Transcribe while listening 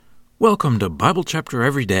Welcome to Bible Chapter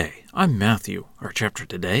Every Day. I'm Matthew. Our chapter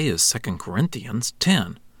today is 2 Corinthians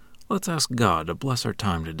 10. Let's ask God to bless our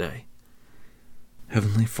time today.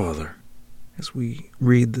 Heavenly Father, as we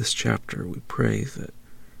read this chapter, we pray that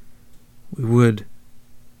we would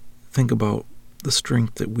think about the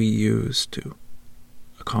strength that we use to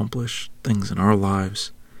accomplish things in our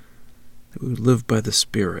lives, that we would live by the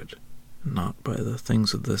Spirit and not by the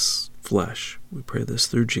things of this flesh. We pray this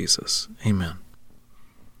through Jesus. Amen.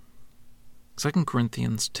 2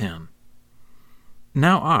 Corinthians 10.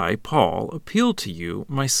 Now I, Paul, appeal to you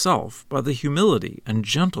myself by the humility and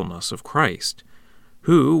gentleness of Christ,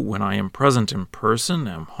 who, when I am present in person,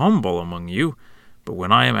 am humble among you, but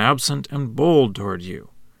when I am absent, am bold toward you.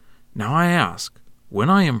 Now I ask, when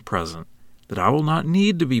I am present, that I will not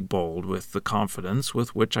need to be bold with the confidence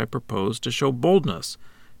with which I propose to show boldness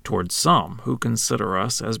toward some who consider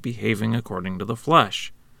us as behaving according to the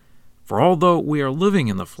flesh. For although we are living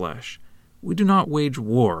in the flesh, we do not wage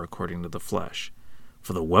war according to the flesh.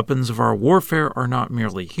 For the weapons of our warfare are not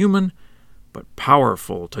merely human, but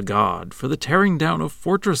powerful to God for the tearing down of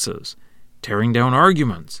fortresses, tearing down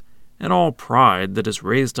arguments, and all pride that is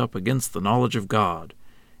raised up against the knowledge of God,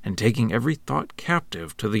 and taking every thought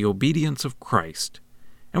captive to the obedience of Christ.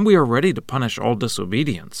 And we are ready to punish all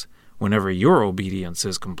disobedience whenever your obedience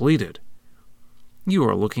is completed. You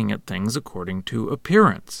are looking at things according to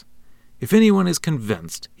appearance. If anyone is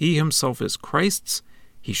convinced he himself is Christ's,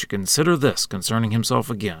 he should consider this concerning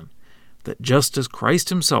himself again, that just as Christ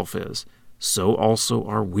himself is, so also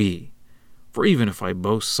are we. For even if I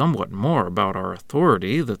boast somewhat more about our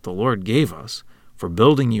authority that the Lord gave us, for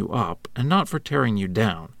building you up and not for tearing you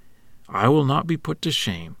down, I will not be put to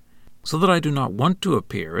shame, so that I do not want to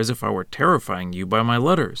appear as if I were terrifying you by my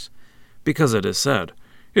letters. Because it is said,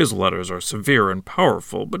 his letters are severe and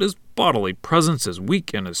powerful, but his bodily presence is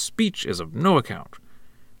weak and his speech is of no account.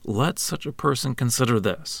 Let such a person consider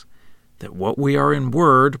this, that what we are in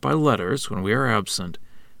word by letters when we are absent,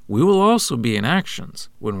 we will also be in actions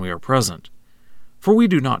when we are present. For we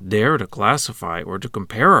do not dare to classify or to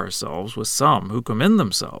compare ourselves with some who commend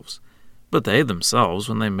themselves, but they themselves,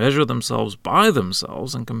 when they measure themselves by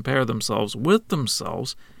themselves and compare themselves with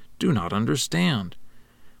themselves, do not understand.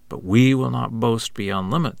 But we will not boast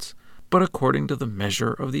beyond limits, but according to the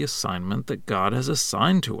measure of the assignment that God has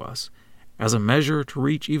assigned to us, as a measure to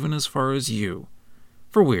reach even as far as you.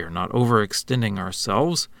 For we are not overextending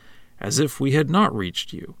ourselves, as if we had not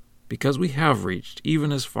reached you, because we have reached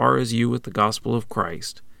even as far as you with the gospel of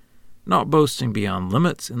Christ, not boasting beyond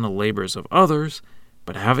limits in the labors of others,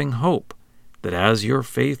 but having hope that as your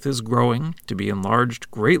faith is growing, to be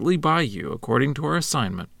enlarged greatly by you according to our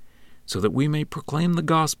assignment, so that we may proclaim the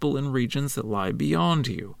gospel in regions that lie beyond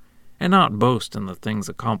you, and not boast in the things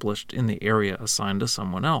accomplished in the area assigned to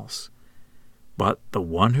someone else. But the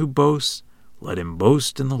one who boasts, let him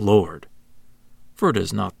boast in the Lord. For it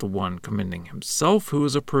is not the one commending himself who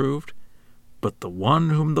is approved, but the one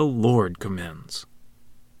whom the Lord commends.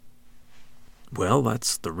 Well,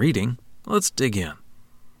 that's the reading. Let's dig in.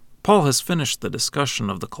 Paul has finished the discussion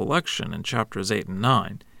of the collection in chapters 8 and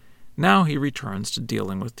 9. Now he returns to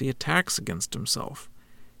dealing with the attacks against himself.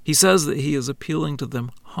 He says that he is appealing to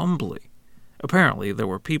them humbly. Apparently, there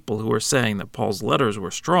were people who were saying that Paul's letters were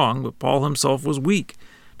strong, but Paul himself was weak,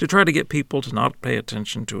 to try to get people to not pay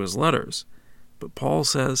attention to his letters. But Paul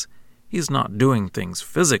says he's not doing things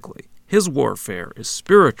physically. His warfare is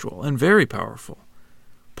spiritual and very powerful.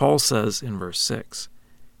 Paul says in verse 6,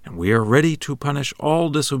 "And we are ready to punish all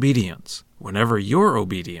disobedience whenever your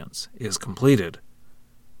obedience is completed."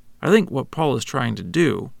 I think what Paul is trying to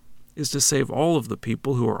do is to save all of the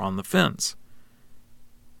people who are on the fence.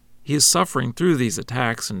 He is suffering through these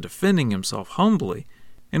attacks and defending himself humbly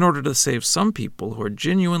in order to save some people who are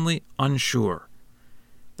genuinely unsure.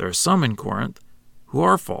 There are some in Corinth who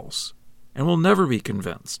are false and will never be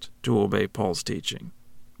convinced to obey Paul's teaching.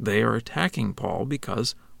 They are attacking Paul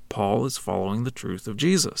because Paul is following the truth of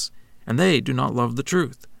Jesus, and they do not love the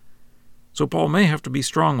truth. So Paul may have to be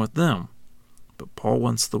strong with them, but Paul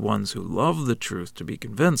wants the ones who love the truth to be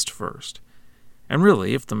convinced first. And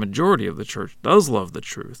really, if the majority of the church does love the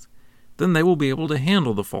truth, then they will be able to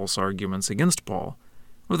handle the false arguments against Paul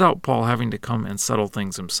without Paul having to come and settle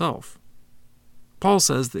things himself. Paul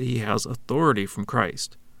says that he has authority from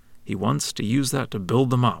Christ. He wants to use that to build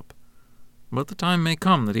them up. But the time may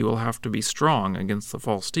come that he will have to be strong against the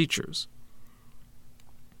false teachers.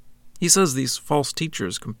 He says these false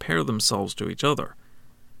teachers compare themselves to each other.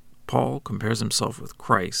 Paul compares himself with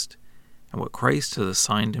Christ and what Christ has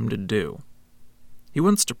assigned him to do. He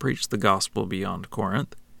wants to preach the gospel beyond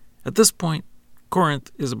Corinth. At this point,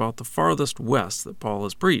 Corinth is about the farthest west that Paul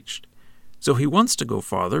has preached. So he wants to go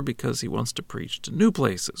farther because he wants to preach to new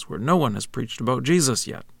places where no one has preached about Jesus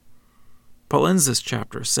yet. Paul ends this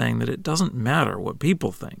chapter saying that it doesn't matter what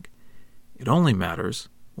people think. It only matters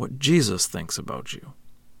what Jesus thinks about you.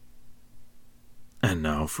 And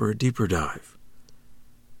now for a deeper dive.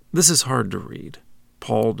 This is hard to read,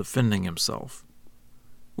 Paul defending himself.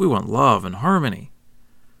 We want love and harmony.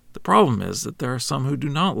 The problem is that there are some who do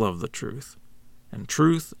not love the truth, and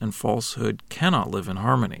truth and falsehood cannot live in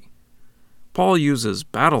harmony. Paul uses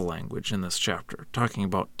battle language in this chapter, talking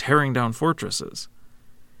about tearing down fortresses.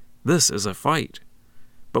 This is a fight,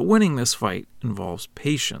 but winning this fight involves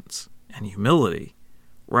patience and humility,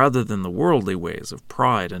 rather than the worldly ways of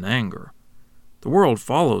pride and anger. The world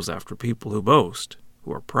follows after people who boast,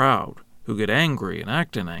 who are proud, who get angry and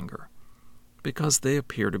act in anger, because they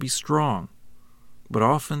appear to be strong. But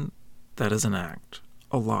often that is an act,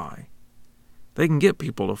 a lie. They can get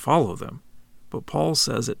people to follow them, but Paul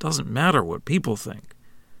says it doesn't matter what people think.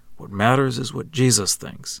 What matters is what Jesus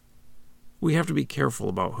thinks. We have to be careful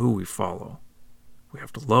about who we follow. We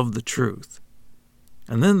have to love the truth.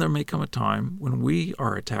 And then there may come a time when we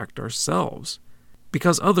are attacked ourselves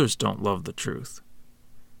because others don't love the truth.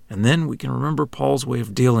 And then we can remember Paul's way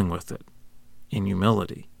of dealing with it, in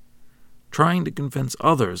humility, trying to convince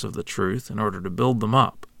others of the truth in order to build them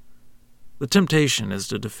up. The temptation is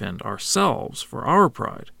to defend ourselves for our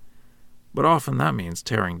pride, but often that means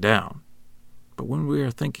tearing down. But when we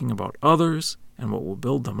are thinking about others and what will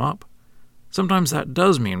build them up, sometimes that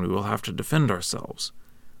does mean we will have to defend ourselves,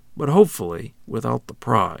 but hopefully without the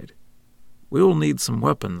pride. We will need some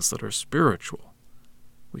weapons that are spiritual.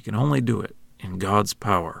 We can only do it in God's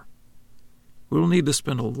power. We will need to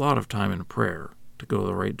spend a lot of time in prayer to go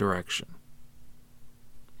the right direction.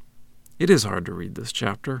 It is hard to read this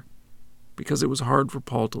chapter, because it was hard for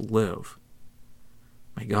Paul to live.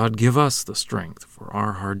 May God give us the strength for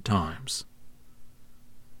our hard times.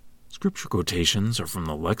 Scripture quotations are from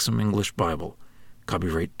the Lexham English Bible,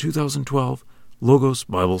 copyright 2012, Logos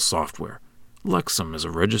Bible Software. Lexham is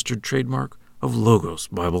a registered trademark of Logos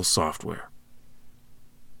Bible Software.